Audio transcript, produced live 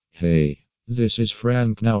Hey, this is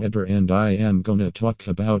Frank Naueder and I am gonna talk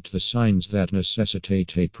about the signs that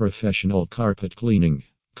necessitate a professional carpet cleaning.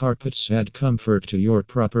 Carpets add comfort to your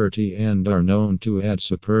property and are known to add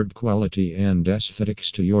superb quality and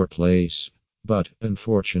aesthetics to your place. But,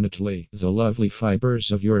 unfortunately, the lovely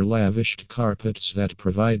fibers of your lavished carpets that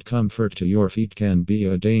provide comfort to your feet can be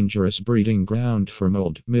a dangerous breeding ground for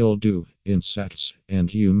mold, mildew, insects,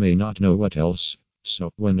 and you may not know what else.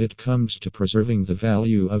 So, when it comes to preserving the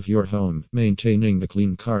value of your home, maintaining a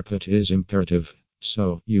clean carpet is imperative.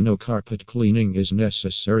 So, carpet cleaning is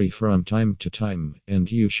necessary from time to time,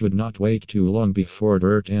 and you should not wait too long before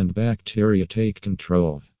dirt and bacteria take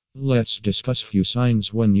control. Let's discuss few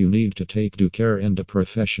signs when you need to take due care and a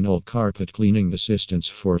professional carpet cleaning assistance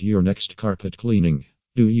for your next carpet cleaning.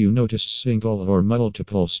 Do you notice single or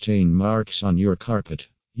multiple stain marks on your carpet?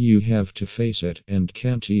 You have to face it and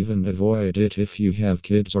can't even avoid it if you have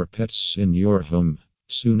kids or pets in your home.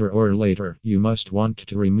 Sooner or later, you must want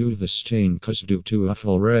to remove the stain cause due to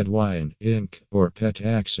awful red wine, ink, or pet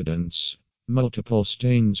accidents. Multiple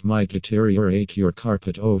stains might deteriorate your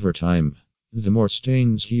carpet over time. The more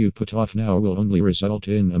stains you put off now will only result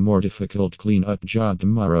in a more difficult cleanup job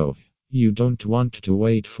tomorrow. You don't want to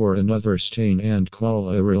wait for another stain and call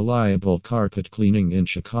a reliable carpet cleaning in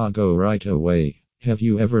Chicago right away. Have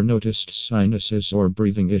you ever noticed sinuses or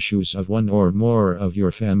breathing issues of one or more of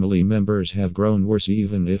your family members have grown worse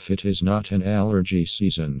even if it is not an allergy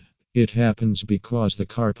season? It happens because the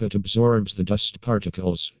carpet absorbs the dust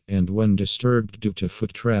particles, and when disturbed due to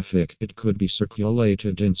foot traffic, it could be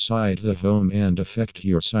circulated inside the home and affect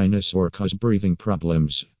your sinus or cause breathing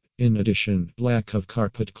problems. In addition, lack of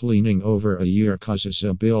carpet cleaning over a year causes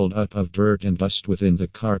a buildup of dirt and dust within the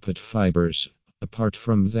carpet fibers. Apart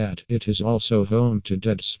from that, it is also home to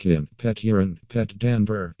dead skin, pet urine, pet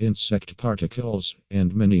dander, insect particles,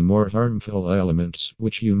 and many more harmful elements,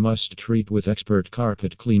 which you must treat with expert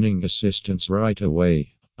carpet cleaning assistance right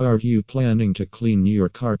away. Are you planning to clean your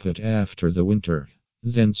carpet after the winter?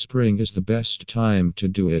 Then spring is the best time to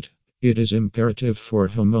do it. It is imperative for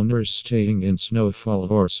homeowners staying in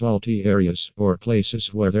snowfall or salty areas, or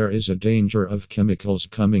places where there is a danger of chemicals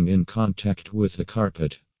coming in contact with the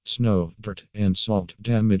carpet. Snow, dirt, and salt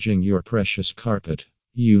damaging your precious carpet.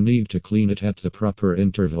 You need to clean it at the proper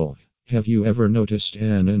interval. Have you ever noticed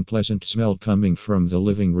an unpleasant smell coming from the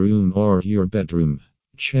living room or your bedroom?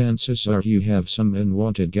 Chances are you have some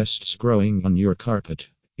unwanted guests growing on your carpet.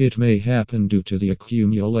 It may happen due to the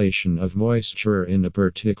accumulation of moisture in a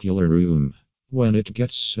particular room. When it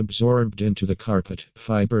gets absorbed into the carpet,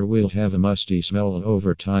 fiber will have a musty smell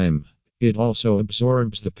over time. It also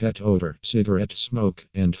absorbs the pet odor, cigarette smoke,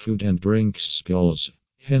 and food and drink spills.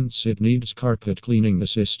 Hence, it needs carpet cleaning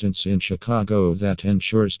assistance in Chicago that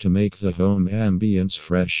ensures to make the home ambience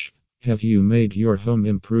fresh. Have you made your home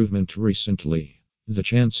improvement recently? The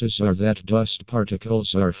chances are that dust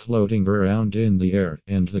particles are floating around in the air,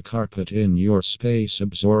 and the carpet in your space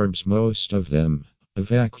absorbs most of them. A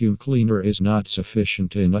vacuum cleaner is not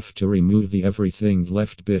sufficient enough to remove the everything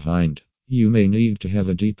left behind. You may need to have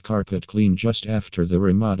a deep carpet clean just after the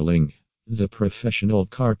remodeling. The professional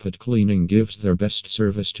carpet cleaning gives their best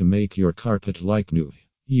service to make your carpet like new.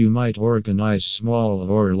 You might organize small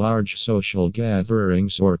or large social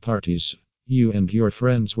gatherings or parties. You and your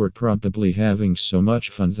friends were probably having so much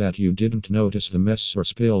fun that you didn't notice the mess or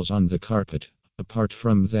spills on the carpet. Apart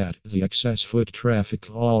from that, the excess foot traffic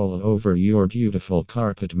all over your beautiful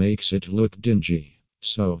carpet makes it look dingy.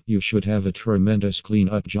 So, you should have a tremendous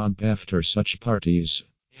cleanup job after such parties.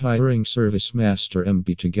 Hiring Service Master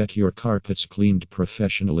MB to get your carpets cleaned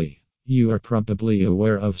professionally. You are probably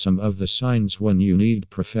aware of some of the signs when you need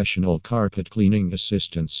professional carpet cleaning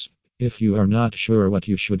assistance. If you are not sure what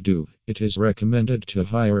you should do, it is recommended to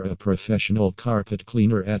hire a professional carpet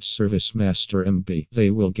cleaner at Service Master MB. They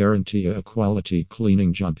will guarantee a quality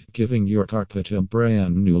cleaning job, giving your carpet a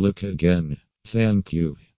brand new look again. Thank you.